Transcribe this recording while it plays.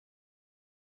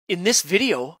In this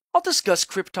video, I'll discuss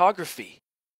cryptography.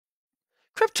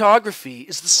 Cryptography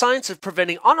is the science of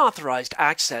preventing unauthorized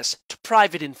access to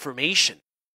private information.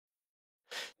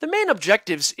 The main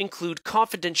objectives include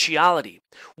confidentiality,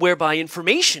 whereby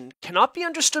information cannot be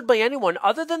understood by anyone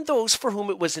other than those for whom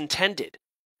it was intended.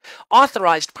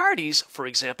 Authorized parties, for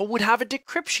example, would have a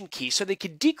decryption key so they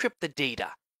could decrypt the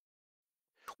data.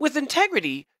 With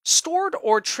integrity, stored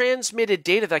or transmitted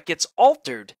data that gets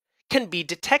altered can be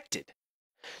detected.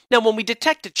 Now, when we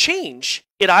detect a change,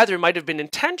 it either might have been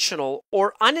intentional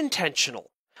or unintentional.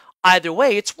 Either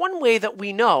way, it's one way that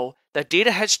we know that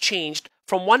data has changed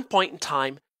from one point in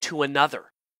time to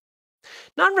another.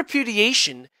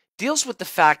 Non-repudiation deals with the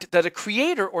fact that a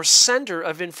creator or sender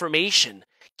of information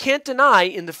can't deny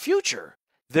in the future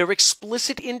their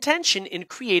explicit intention in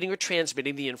creating or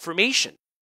transmitting the information.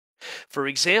 For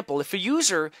example, if a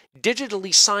user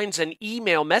digitally signs an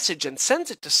email message and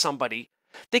sends it to somebody,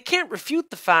 they can't refute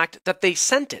the fact that they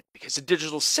sent it because a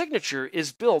digital signature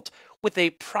is built with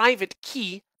a private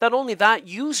key that only that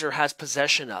user has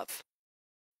possession of.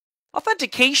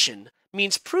 Authentication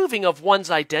means proving of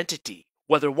one's identity,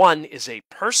 whether one is a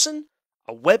person,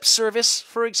 a web service,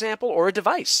 for example, or a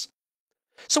device.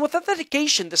 So with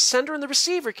authentication, the sender and the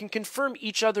receiver can confirm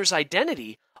each other's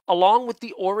identity along with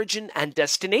the origin and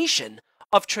destination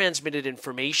of transmitted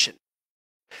information.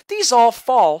 These all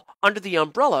fall under the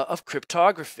umbrella of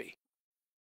cryptography.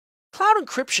 Cloud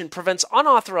encryption prevents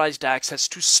unauthorized access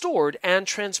to stored and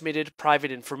transmitted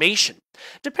private information.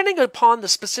 Depending upon the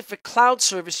specific cloud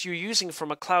service you're using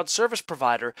from a cloud service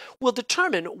provider will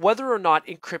determine whether or not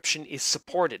encryption is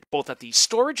supported, both at the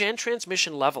storage and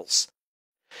transmission levels.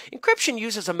 Encryption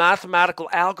uses a mathematical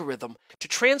algorithm to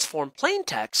transform plain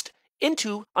text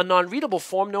into a non-readable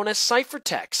form known as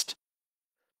ciphertext.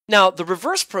 Now, the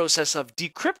reverse process of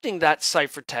decrypting that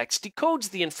ciphertext decodes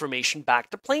the information back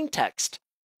to plain text.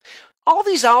 All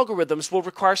these algorithms will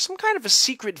require some kind of a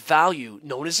secret value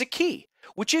known as a key,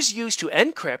 which is used to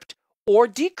encrypt or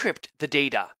decrypt the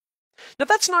data. Now,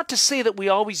 that's not to say that we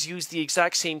always use the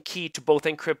exact same key to both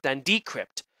encrypt and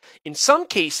decrypt. In some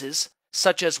cases,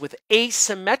 such as with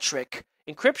asymmetric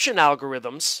encryption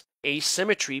algorithms,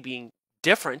 asymmetry being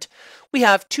different, we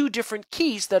have two different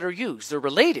keys that are used. They're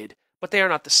related, but they are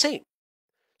not the same.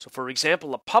 So for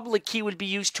example, a public key would be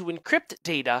used to encrypt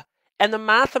data, and the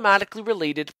mathematically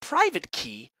related private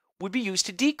key would be used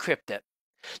to decrypt it.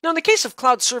 Now in the case of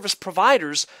cloud service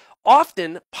providers,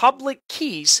 often public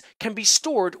keys can be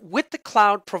stored with the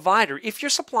cloud provider if you're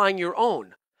supplying your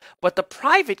own, but the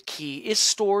private key is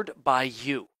stored by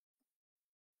you.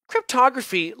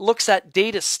 Cryptography looks at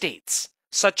data states,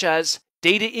 such as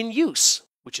data in use,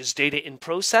 which is data in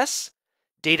process,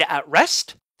 data at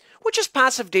rest, which is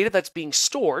passive data that's being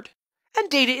stored, and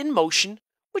data in motion,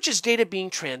 which is data being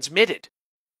transmitted.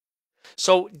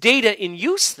 So data in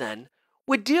use, then,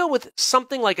 would deal with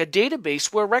something like a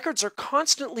database where records are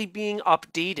constantly being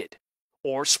updated,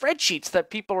 or spreadsheets that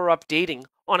people are updating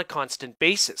on a constant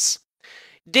basis.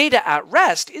 Data at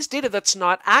rest is data that's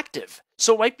not active,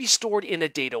 so it might be stored in a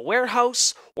data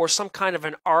warehouse or some kind of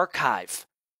an archive.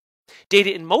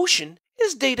 Data in motion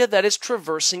is data that is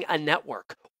traversing a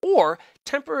network or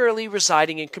temporarily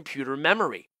residing in computer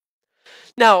memory.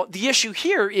 Now, the issue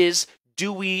here is,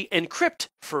 do we encrypt,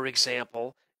 for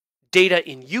example, data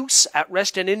in use, at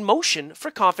rest, and in motion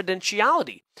for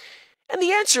confidentiality? And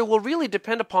the answer will really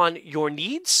depend upon your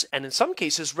needs and, in some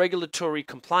cases, regulatory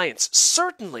compliance.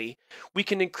 Certainly, we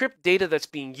can encrypt data that's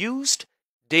being used,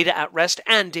 data at rest,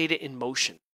 and data in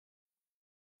motion.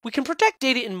 We can protect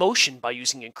data in motion by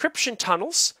using encryption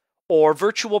tunnels or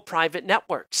virtual private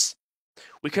networks.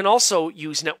 We can also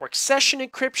use network session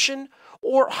encryption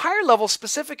or higher-level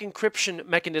specific encryption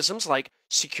mechanisms like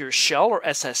secure shell or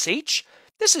SSH.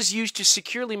 This is used to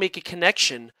securely make a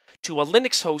connection to a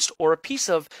Linux host or a piece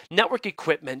of network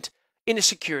equipment in a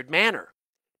secured manner.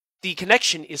 The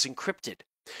connection is encrypted.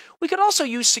 We could also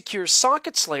use secure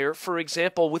sockets layer, for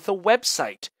example, with a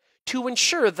website to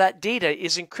ensure that data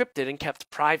is encrypted and kept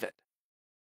private.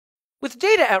 With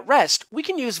data at rest, we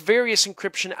can use various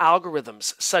encryption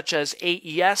algorithms such as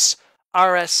AES,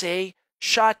 RSA,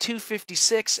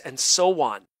 SHA-256, and so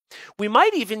on. We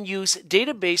might even use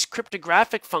database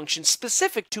cryptographic functions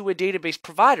specific to a database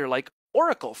provider like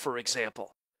Oracle, for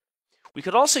example. We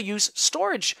could also use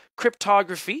storage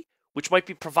cryptography, which might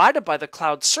be provided by the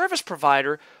cloud service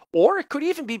provider, or it could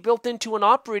even be built into an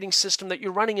operating system that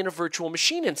you're running in a virtual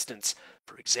machine instance.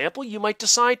 For example, you might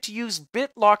decide to use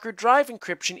BitLocker drive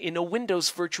encryption in a Windows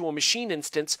virtual machine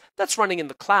instance that's running in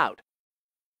the cloud.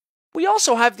 We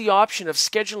also have the option of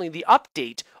scheduling the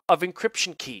update of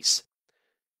encryption keys.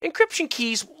 Encryption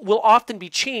keys will often be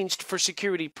changed for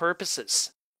security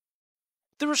purposes.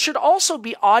 There should also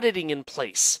be auditing in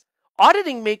place.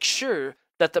 Auditing makes sure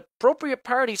that the appropriate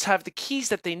parties have the keys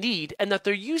that they need and that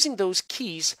they're using those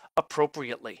keys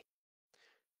appropriately.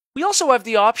 We also have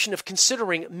the option of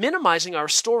considering minimizing our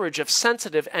storage of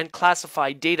sensitive and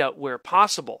classified data where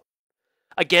possible.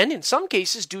 Again, in some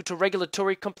cases, due to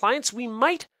regulatory compliance, we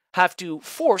might have to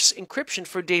force encryption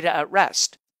for data at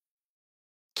rest.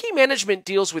 Key management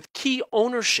deals with key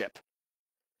ownership.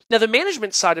 Now, the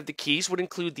management side of the keys would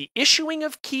include the issuing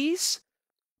of keys,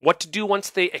 what to do once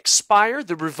they expire,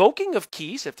 the revoking of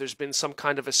keys if there's been some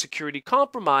kind of a security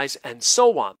compromise, and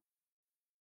so on.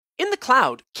 In the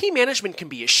cloud, key management can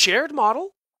be a shared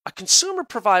model, a consumer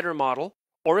provider model,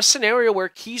 or a scenario where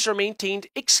keys are maintained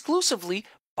exclusively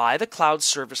by the cloud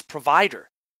service provider.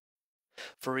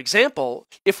 For example,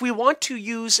 if we want to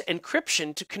use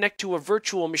encryption to connect to a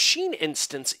virtual machine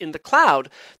instance in the cloud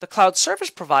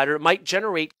service provider might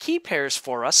generate key pairs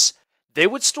for us. They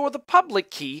would store the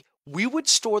public key, we would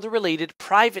store the related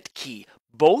private key.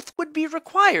 Both would be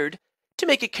required to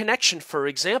make a connection, for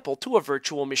example, to a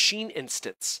virtual machine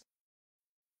instance.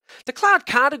 The cloud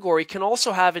category can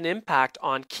also have an impact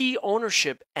on key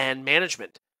ownership and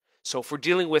management. So if we're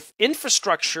dealing with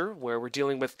infrastructure, where we're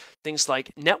dealing with things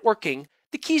like networking,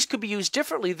 the keys could be used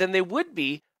differently than they would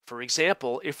be, for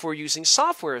example, if we're using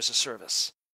software as a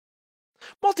service.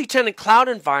 Multi-tenant cloud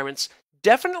environments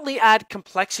definitely add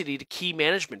complexity to key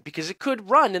management because it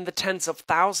could run in the tens of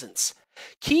thousands.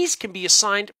 Keys can be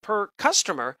assigned per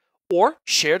customer, or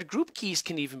shared group keys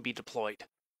can even be deployed.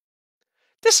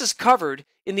 This is covered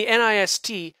in the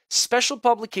NIST Special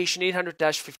Publication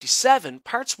 800-57,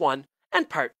 Parts 1 and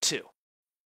Part 2.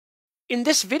 In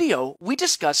this video, we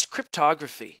discussed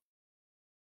cryptography.